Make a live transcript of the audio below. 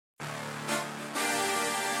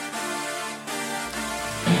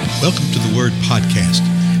Welcome to the Word Podcast.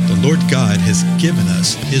 The Lord God has given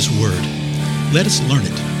us His Word. Let us learn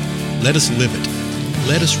it. Let us live it.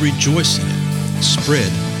 Let us rejoice in it.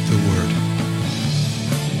 Spread the Word.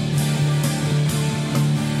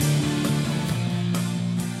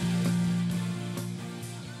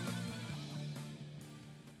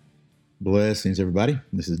 Blessings, everybody.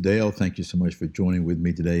 This is Dale. Thank you so much for joining with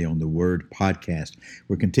me today on the Word Podcast.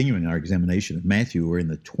 We're continuing our examination of Matthew. We're in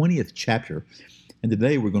the 20th chapter, and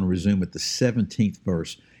today we're going to resume at the 17th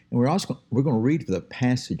verse. And we're going to read the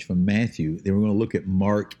passage from Matthew. Then we're going to look at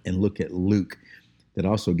Mark and look at Luke that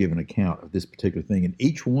also give an account of this particular thing. And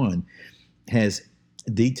each one has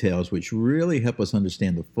details which really help us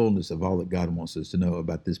understand the fullness of all that God wants us to know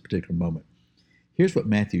about this particular moment. Here's what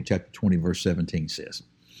Matthew chapter 20, verse 17 says.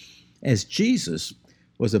 As Jesus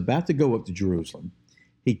was about to go up to Jerusalem,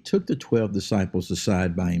 he took the 12 disciples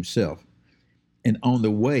aside by himself, and on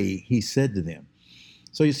the way he said to them.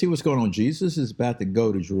 So you see what's going on. Jesus is about to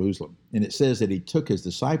go to Jerusalem, and it says that he took his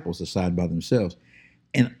disciples aside by themselves,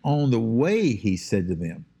 and on the way he said to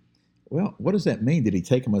them. Well, what does that mean? Did he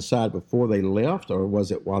take them aside before they left, or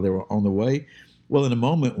was it while they were on the way? Well, in a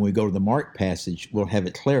moment when we go to the Mark passage, we'll have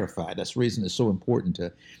it clarified. That's the reason it's so important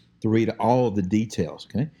to read all of the details,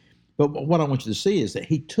 okay? But what I want you to see is that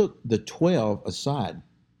he took the 12 aside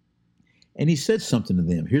and he said something to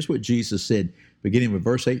them. Here's what Jesus said, beginning with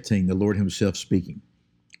verse 18, the Lord himself speaking.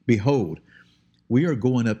 Behold, we are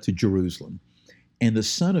going up to Jerusalem, and the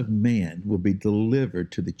Son of Man will be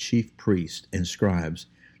delivered to the chief priests and scribes,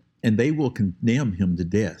 and they will condemn him to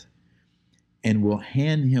death and will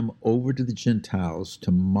hand him over to the Gentiles to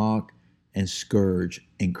mock and scourge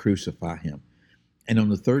and crucify him. And on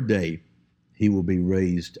the third day, he will be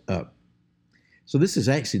raised up. So this is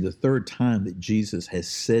actually the third time that Jesus has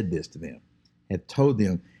said this to them, had told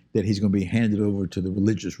them that he's going to be handed over to the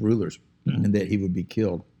religious rulers and that he would be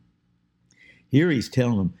killed. Here he's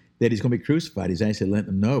telling them that he's going to be crucified. He's actually letting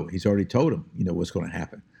them know. He's already told them, what's going to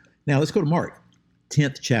happen. Now let's go to Mark,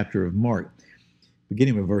 10th chapter of Mark,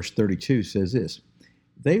 beginning with verse 32 says this.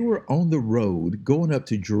 They were on the road going up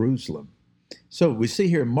to Jerusalem. So we see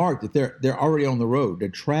here in Mark that they're already on the road. They're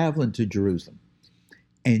traveling to Jerusalem.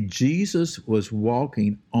 And Jesus was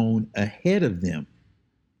walking on ahead of them.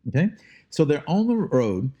 Okay? So they're on the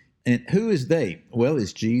road. And who is they? Well,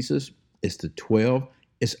 it's Jesus. It's the 12.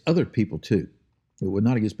 It's other people too. It would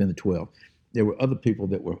not have just been the 12. There were other people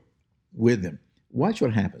that were with them. Watch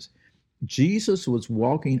what happens. Jesus was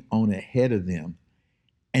walking on ahead of them,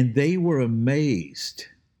 and they were amazed.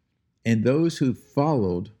 And those who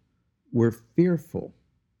followed were fearful.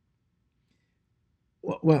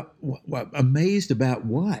 Well, amazed about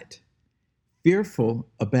what? Fearful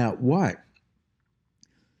about what?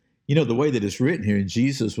 The way that it's written here,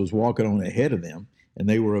 Jesus was walking on ahead of them, and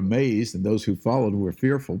they were amazed, and those who followed were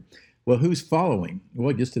fearful. Well, who's following?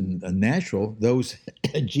 Well, just in a natural, those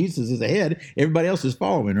Jesus is ahead, everybody else is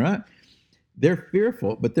following, right? They're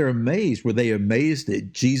fearful, but they're amazed. Were they amazed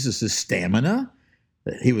at Jesus' stamina?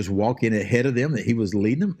 That he was walking ahead of them, that he was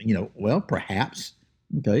leading them? Well, perhaps.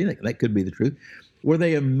 Okay, that could be the truth. Were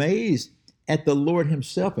they amazed at the Lord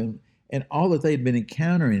himself and all that they'd been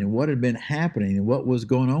encountering and what had been happening and what was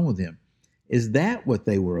going on with him? Is that what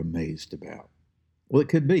they were amazed about? Well, it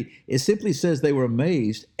could be. It simply says they were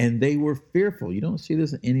amazed and they were fearful. You don't see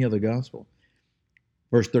this in any other gospel.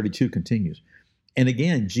 Verse 32 continues. And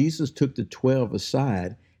again, Jesus took the 12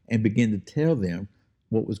 aside and began to tell them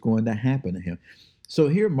what was going to happen to him. So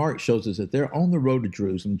here Mark shows us that they're on the road to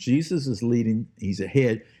Jerusalem. Jesus is leading. He's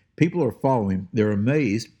ahead. People are following. They're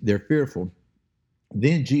amazed. They're fearful.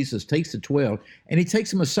 Then Jesus takes the 12 and he takes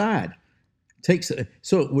them aside.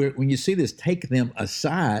 When you see this, take them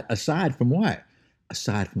aside from what?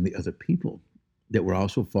 Aside from the other people that were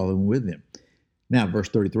also following with them. Now, verse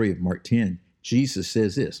 33 of Mark 10, Jesus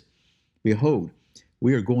says this, Behold,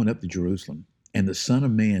 we are going up to Jerusalem, and the Son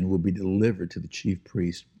of Man will be delivered to the chief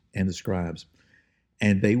priests and the scribes,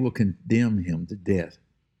 and they will condemn him to death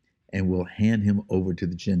and will hand him over to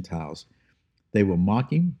the Gentiles. They will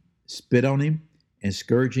mock him, spit on him, and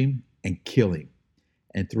scourge him and kill him.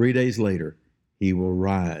 And 3 days later, he will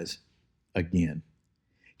rise again.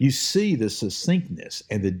 You see the succinctness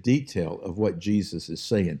and the detail of what Jesus is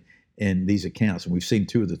saying in these accounts, and we've seen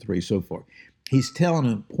 2 of the 3 so far. He's telling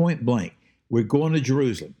them point blank, we're going to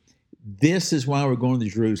Jerusalem. This is why we're going to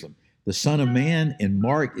Jerusalem. The Son of Man in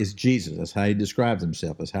Mark is Jesus. That's how he describes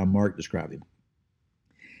himself. That's how Mark described him.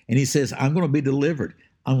 And he says, I'm going to be delivered.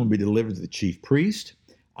 I'm going to be delivered to the chief priest.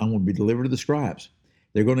 I'm going to be delivered to the scribes.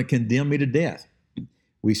 They're going to condemn me to death.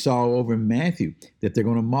 We saw over in Matthew that they're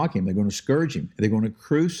going to mock him. They're going to scourge him. They're going to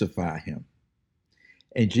crucify him.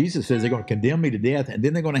 And Jesus says they're going to condemn me to death, and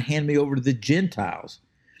then they're going to hand me over to the Gentiles.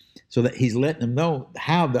 So that he's letting them know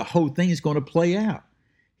how the whole thing is going to play out.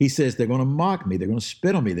 He says they're going to mock me, they're going to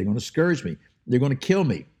spit on me, they're going to scourge me, they're going to kill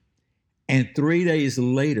me. And 3 days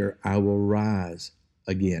later, I will rise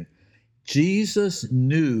again. Jesus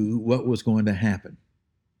knew what was going to happen.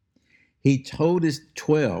 He told his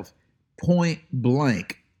 12 point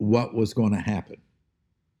blank what was going to happen.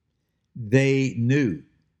 They knew.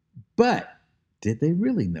 But did they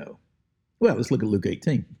really know? Well, let's look at Luke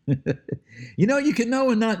 18. You can know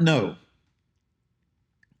and not know.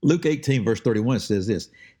 Luke 18, verse 31 says this.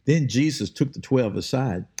 Then Jesus took the 12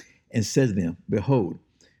 aside and said to them, behold,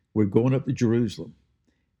 we're going up to Jerusalem,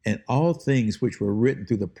 and all things which were written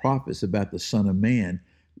through the prophets about the Son of Man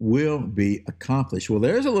will be accomplished. Well,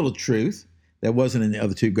 there's a little truth that wasn't in the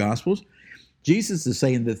other two Gospels. Jesus is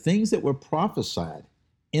saying the things that were prophesied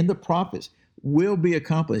in the prophets will be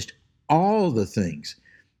accomplished, all the things.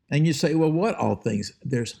 And you say, well, what all things?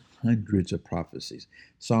 There's hundreds of prophecies.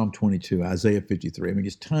 Psalm 22, Isaiah 53. I mean,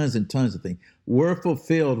 just tons and tons of things were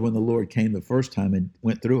fulfilled when the Lord came the first time and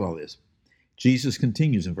went through all this. Jesus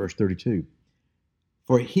continues in verse 32.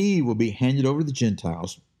 For he will be handed over to the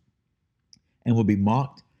Gentiles and will be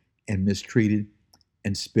mocked and mistreated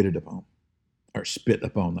and spitted upon. Or spit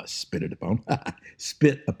upon, not spitted upon.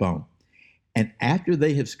 Spit upon. And after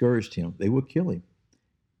they have scourged him, they will kill him.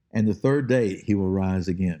 And the third day he will rise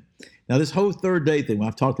again. Now, this whole third day thing,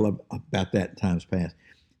 I've talked a lot about that in times past.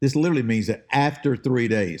 This literally means that after 3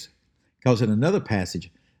 days, because in another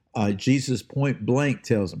passage, Jesus point blank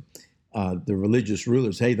tells them, the religious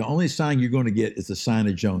rulers, hey, the only sign you're going to get is the sign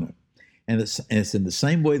of Jonah. And it's in the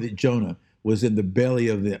same way that Jonah was in the belly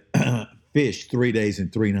of the fish 3 days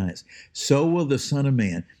and 3 nights. So will the Son of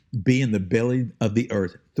Man be in the belly of the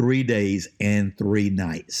earth 3 days and 3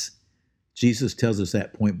 nights. Jesus tells us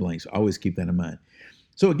that point blank, so always keep that in mind.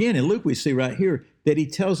 So again, in Luke, we see right here that he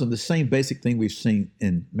tells them the same basic thing we've seen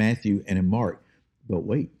in Matthew and in Mark. But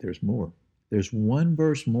wait, there's more. There's one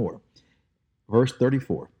verse more. Verse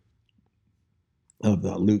 34 of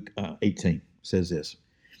Luke 18 says this.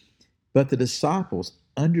 But the disciples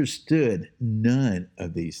understood none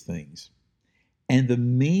of these things, and the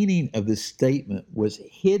meaning of the statement was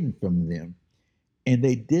hidden from them, and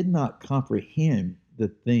they did not comprehend the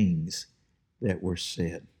things that were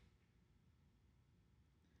said.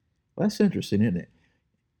 Well, that's interesting, isn't it?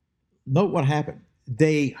 Note what happened.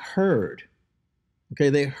 They heard. Okay,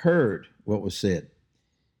 they heard what was said.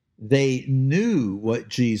 They knew what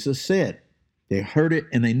Jesus said. They heard it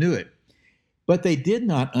and they knew it, but they did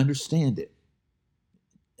not understand it.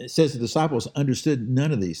 It says the disciples understood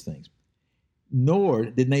none of these things, nor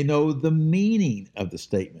did they know the meaning of the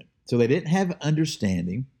statement. So they didn't have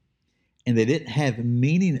understanding, and they didn't have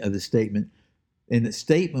meaning of the statement, and the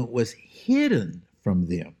statement was hidden from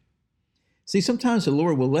them. See, sometimes the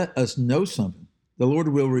Lord will let us know something. The Lord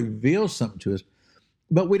will reveal something to us,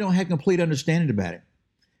 but we don't have complete understanding about it.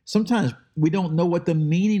 Sometimes we don't know what the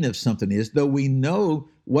meaning of something is, though we know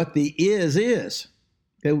what the is,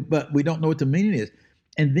 okay, but we don't know what the meaning is.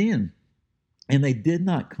 And they did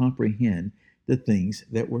not comprehend the things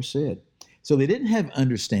that were said. So they didn't have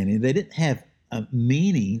understanding, they didn't have a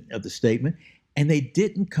meaning of the statement, and they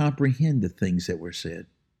didn't comprehend the things that were said.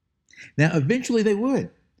 Now, eventually they would.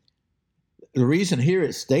 The reason here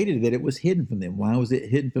it's stated that it was hidden from them. Why was it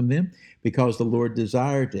hidden from them? Because the Lord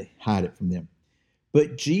desired to hide it from them.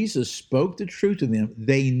 But Jesus spoke the truth to them.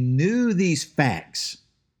 They knew these facts.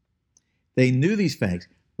 They knew these facts,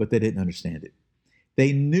 but they didn't understand it.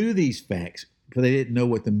 They knew these facts, but they didn't know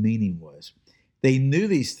what the meaning was. They knew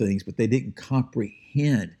these things, but they didn't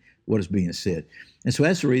comprehend what is being said. And so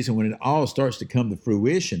that's the reason when it all starts to come to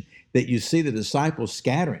fruition that you see the disciples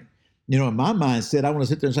scattering. You know, in my mindset, I want to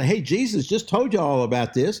sit there and say, hey, Jesus just told you all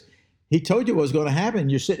about this. He told you what was going to happen.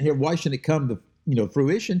 You're sitting here watching it come to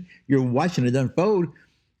fruition. You're watching it unfold.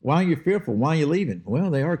 Why are you fearful? Why are you leaving? Well,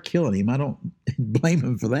 they are killing him. I don't blame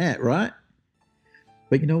him for that, right?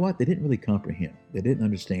 But you know what? They didn't really comprehend. They didn't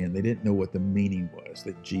understand. They didn't know what the meaning was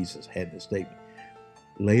that Jesus had in the statement.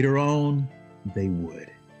 Later on, they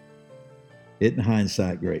would. Isn't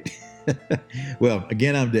hindsight great? Well,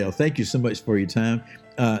 again, I'm Dale. Thank you so much for your time.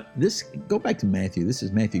 Go back to Matthew. This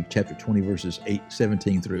is Matthew chapter 20, verses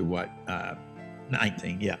 17 through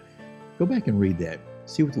 19. Yeah. Go back and read that.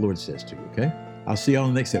 See what the Lord says to you, okay? I'll see you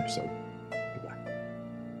on the next episode.